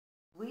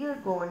We are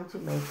going to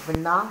make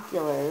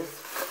binoculars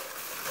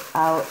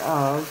out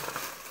of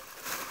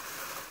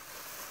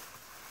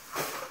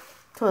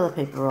toilet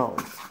paper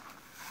rolls.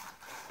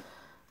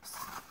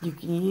 We're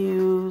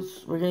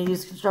going to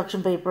use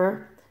construction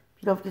paper.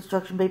 If you don't have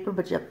construction paper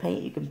but you have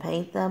paint, you can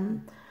paint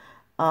them.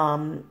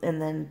 And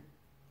then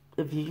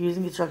if you're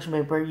using construction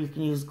paper, you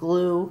can use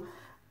glue,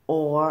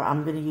 or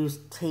I'm going to use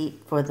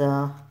tape for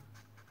the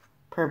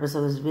purpose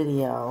of this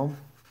video.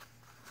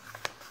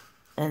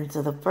 And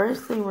so the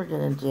first thing we're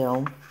going to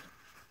do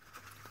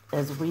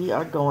is we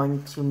are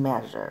going to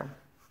measure.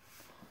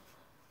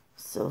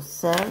 So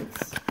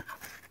since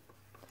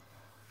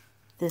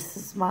this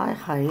is my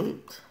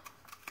height,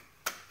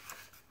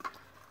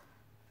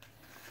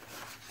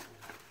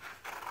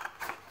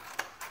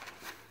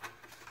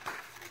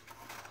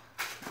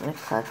 I'm going to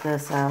cut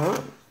this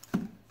out.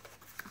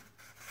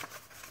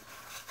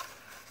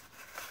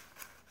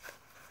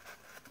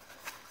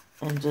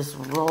 And just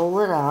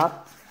roll it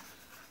up.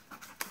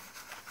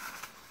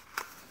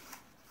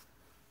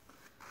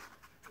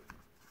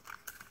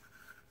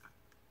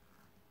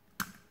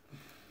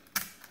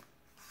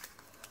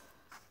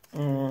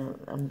 And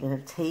I'm going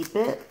to tape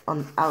it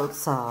on the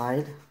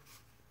outside.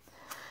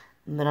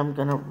 And then I'm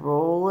going to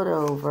roll it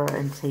over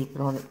and tape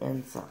it on the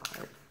inside.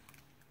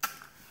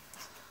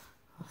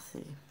 Let's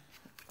see.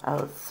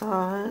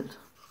 Outside.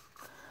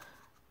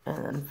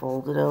 And then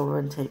fold it over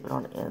and tape it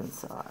on the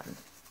inside.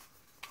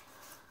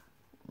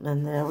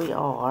 And there we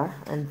are.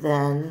 And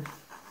then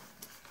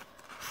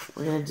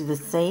we're going to do the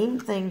same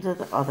thing to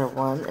the other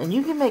one. And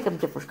you can make them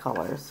different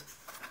colors.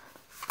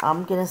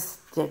 I'm going to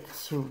stick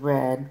to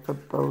red for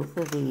both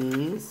of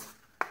these.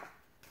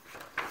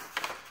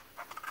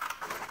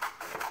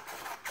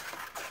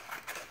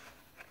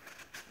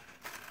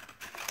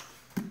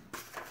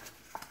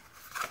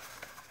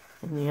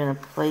 And you're going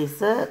to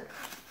place it.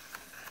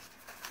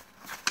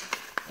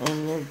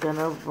 And you're going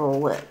to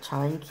roll it.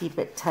 Try and keep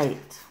it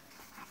tight.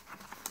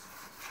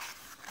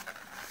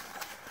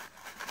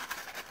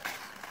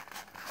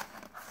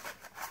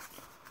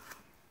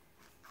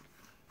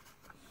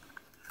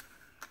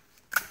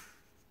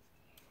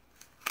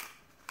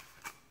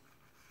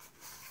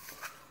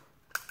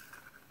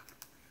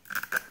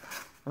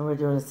 And we're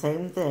doing the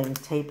same thing.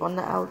 Tape on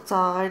the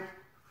outside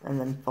and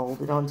then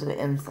fold it onto the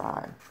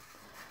inside.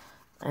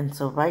 And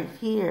so right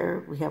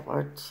here we have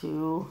our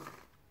two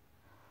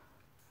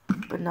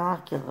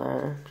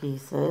binocular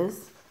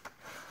pieces.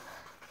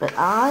 But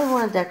I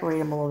want to decorate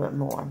them a little bit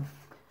more.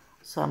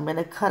 So I'm going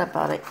to cut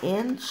about 1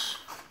 inch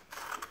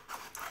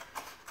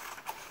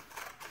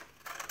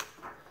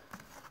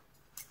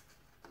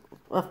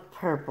of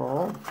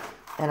purple.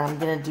 And I'm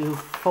going to do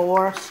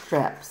 4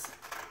 strips.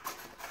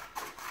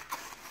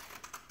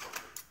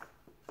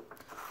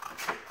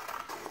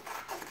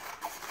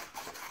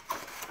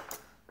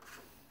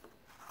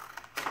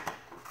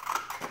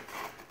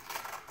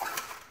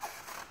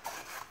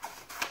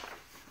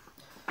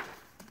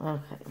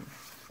 Okay,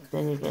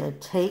 then you're going to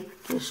take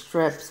your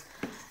strips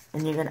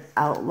and you're going to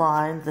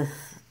outline the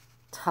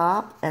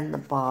top and the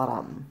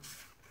bottom.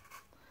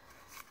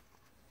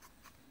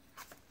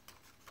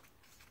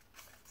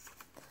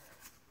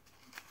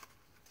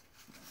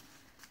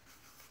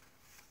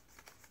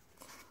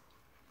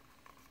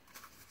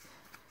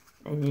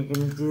 And you're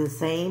going to do the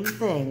same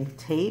thing,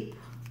 tape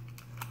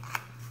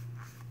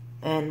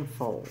and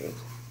fold.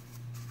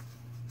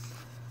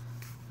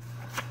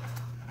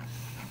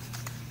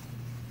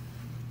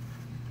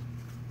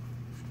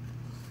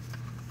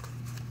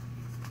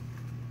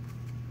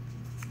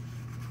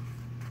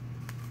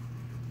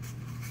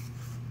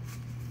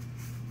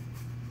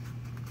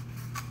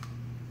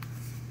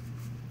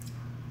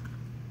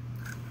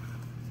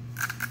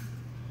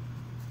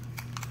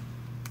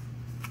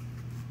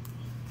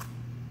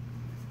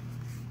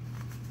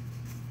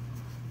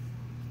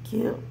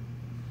 Cute.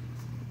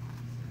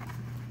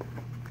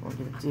 We're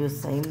going to do the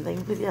same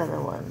thing for the other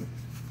one.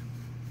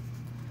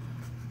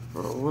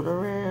 Roll it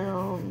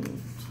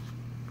around.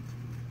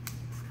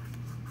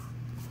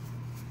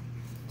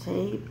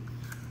 Tape.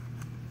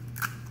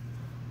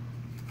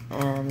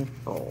 And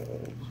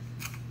fold.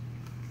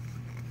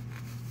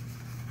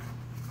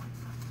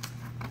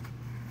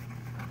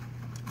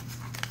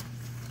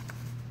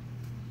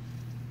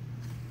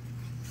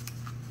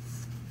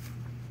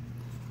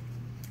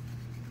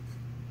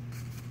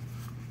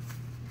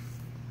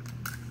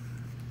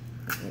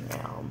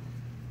 Now,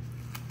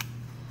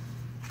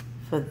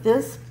 for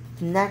this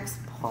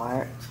next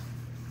part,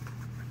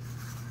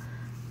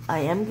 I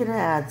am going to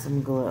add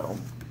some glue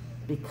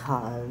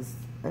because,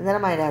 and then I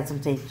might add some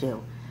tape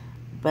too,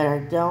 but I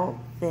don't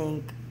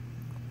think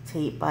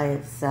tape by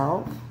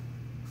itself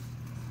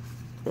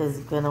is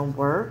going to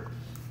work.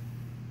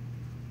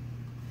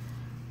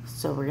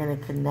 So we're going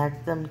to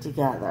connect them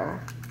together.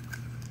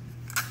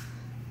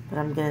 But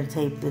I'm going to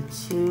tape the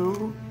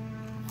 2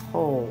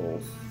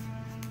 holes.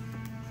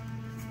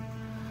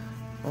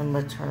 I'm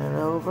going to turn it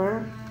over,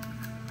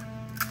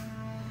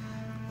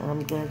 and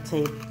I'm going to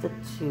tape the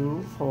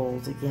 2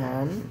 holes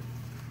again.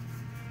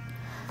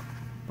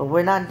 But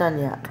we're not done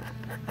yet.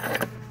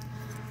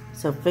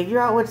 So figure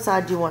out which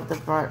side you want the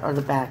front or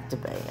the back to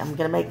be. I'm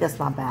going to make this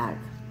my back.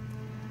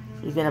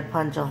 You're going to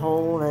punch a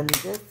hole in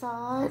this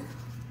side.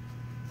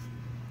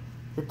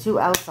 The two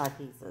outside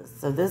pieces.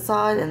 So this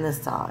side and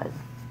this side.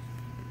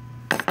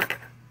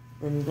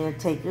 Then you're going to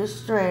take your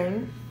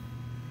string.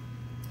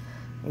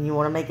 And you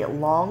want to make it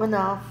long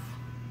enough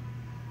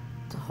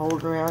to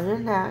hold around your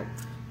neck.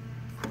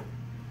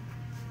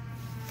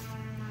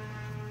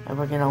 And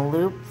we're going to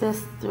loop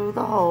this through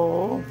the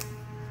hole.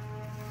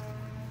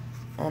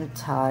 And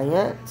tie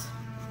it.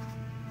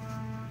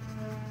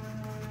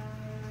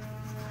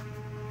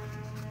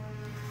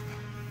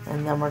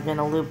 And then we're going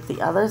to loop the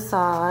other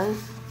side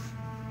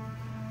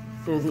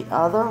through the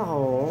other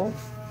hole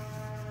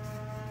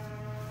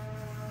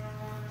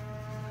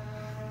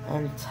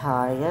and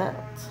tie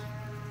it.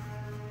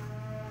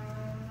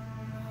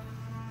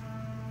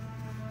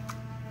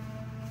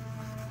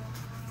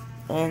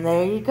 And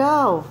there you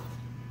go.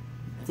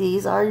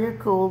 These are your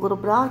cool little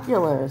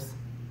binoculars.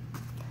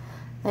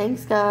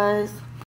 Thanks, guys.